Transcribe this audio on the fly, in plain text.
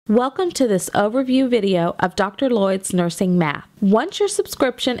Welcome to this overview video of Dr. Lloyd's Nursing Math. Once your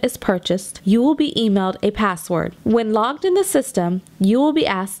subscription is purchased, you will be emailed a password. When logged in the system, you will be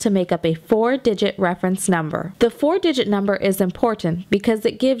asked to make up a 4-digit reference number. The 4-digit number is important because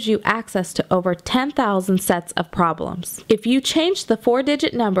it gives you access to over 10,000 sets of problems. If you change the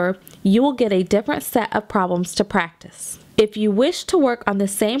 4-digit number, you will get a different set of problems to practice. If you wish to work on the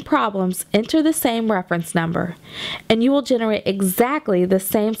same problems, enter the same reference number, and you will generate exactly the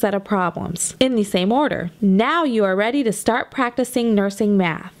same set of problems in the same order. Now you are ready to start practicing nursing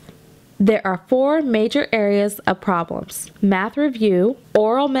math. There are 4 major areas of problems: math review,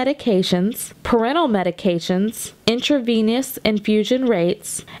 oral medications, parental medications, intravenous infusion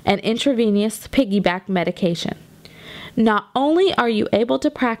rates, and intravenous piggyback medication. Not only are you able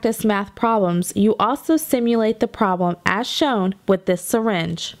to practice math problems, you also simulate the problem as shown with this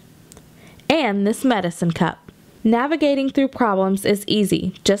syringe and this medicine cup. Navigating through problems is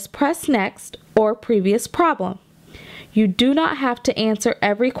easy. Just press next or previous problem. You do not have to answer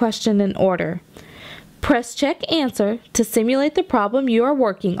every question in order. Press check answer to simulate the problem you are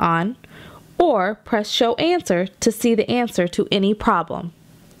working on, or press show answer to see the answer to any problem.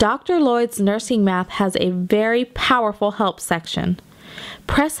 Dr. Lloyd's Nursing Math has a very powerful help section.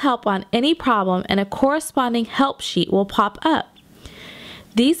 Press help on any problem and a corresponding help sheet will pop up.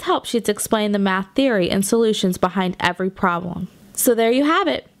 These help sheets explain the math theory and solutions behind every problem. So there you have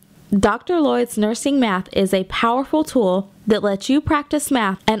it. Dr. Lloyd's Nursing Math is a powerful tool that lets you practice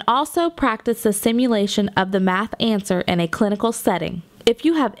math and also practice the simulation of the math answer in a clinical setting. If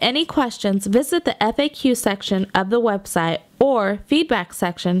you have any questions, visit the FAQ section of the website or feedback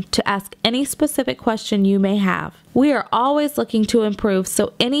section to ask any specific question you may have. We are always looking to improve,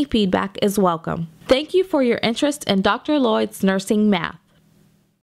 so any feedback is welcome. Thank you for your interest in Dr. Lloyd's Nursing Math.